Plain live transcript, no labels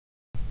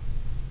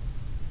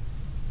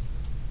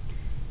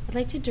I'd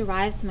like to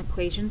derive some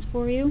equations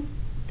for you.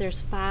 There's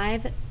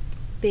 5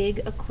 big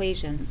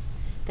equations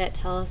that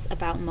tell us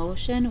about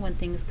motion when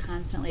things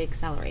constantly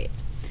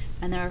accelerate.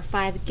 And there are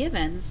 5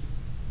 givens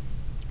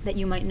that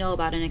you might know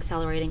about an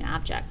accelerating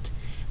object.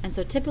 And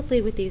so typically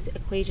with these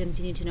equations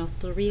you need to know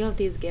 3 of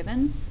these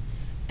givens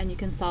and you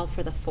can solve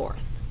for the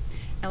 4th.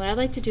 And what I'd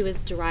like to do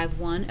is derive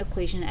one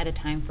equation at a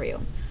time for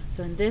you.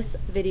 So in this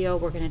video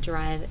we're going to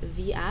derive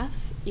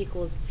Vf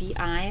equals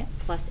Vi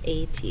plus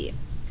At.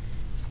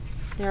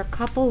 There are a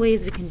couple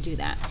ways we can do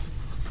that.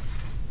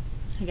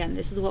 Again,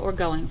 this is what we're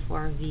going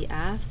for,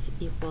 Vf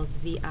equals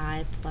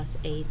Vi plus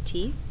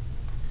At.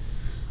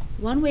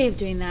 One way of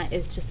doing that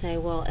is to say,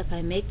 well, if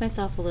I make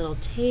myself a little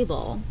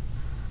table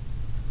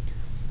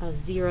of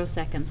 0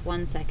 seconds,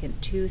 1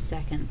 second, 2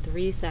 second,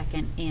 3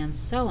 second, and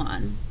so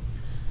on,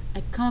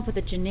 I come up with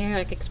a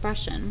generic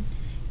expression.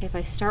 If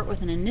I start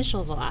with an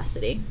initial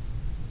velocity,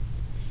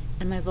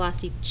 and my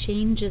velocity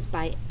changes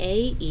by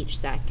a each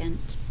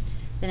second,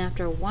 then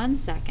after 1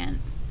 second,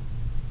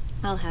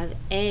 I'll have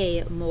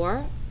a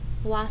more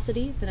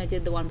velocity than I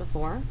did the one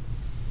before.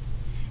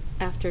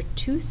 After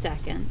 2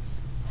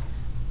 seconds,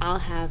 I'll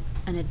have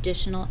an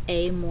additional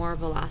a more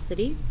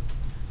velocity,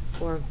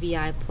 or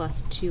Vi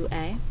plus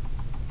 2a.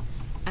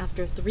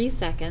 After 3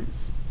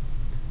 seconds,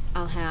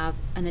 I'll have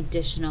an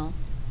additional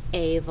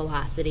a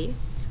velocity,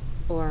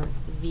 or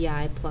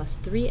Vi plus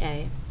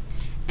 3a.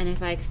 And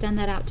if I extend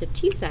that out to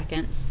t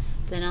seconds,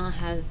 then I'll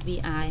have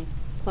Vi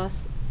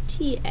plus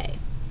ta.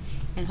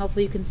 And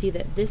hopefully you can see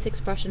that this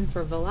expression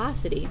for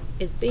velocity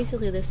is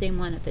basically the same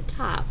one at the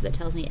top that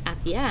tells me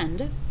at the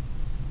end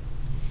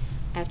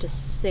I have to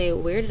say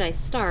where did I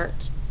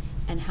start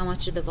and how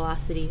much did the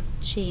velocity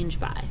change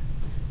by.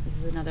 This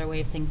is another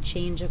way of saying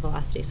change of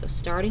velocity. So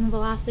starting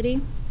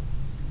velocity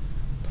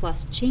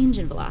plus change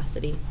in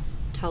velocity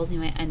tells me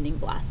my ending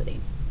velocity.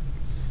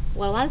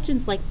 What a lot of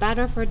students like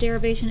better for a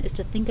derivation is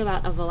to think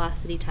about a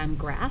velocity time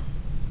graph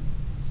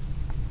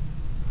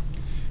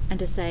and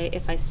to say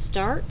if I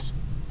start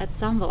at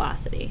some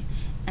velocity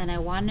and I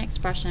want an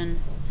expression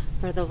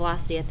for the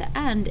velocity at the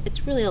end,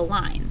 it's really a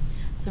line.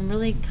 So I'm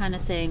really kind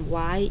of saying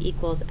y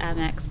equals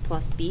mx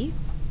plus b,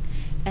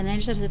 and then I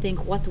just have to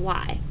think, what's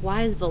y?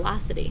 Y is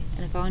velocity,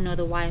 and if I want to know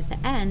the y at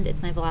the end,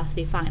 it's my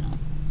velocity final.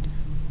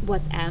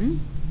 What's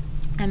m?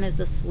 M is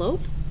the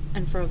slope,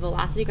 and for a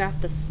velocity graph,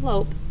 the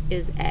slope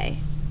is a.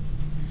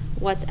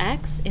 What's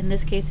x? In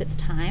this case, it's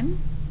time.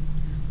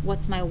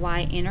 What's my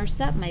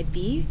y-intercept, my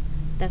b?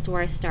 That's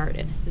where I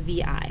started,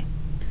 Vi.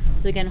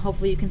 So again,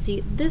 hopefully you can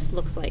see this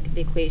looks like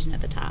the equation at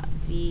the top,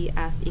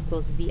 Vf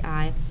equals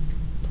Vi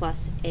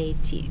plus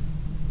At.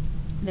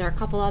 There are a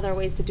couple other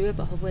ways to do it,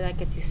 but hopefully that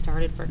gets you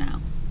started for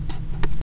now.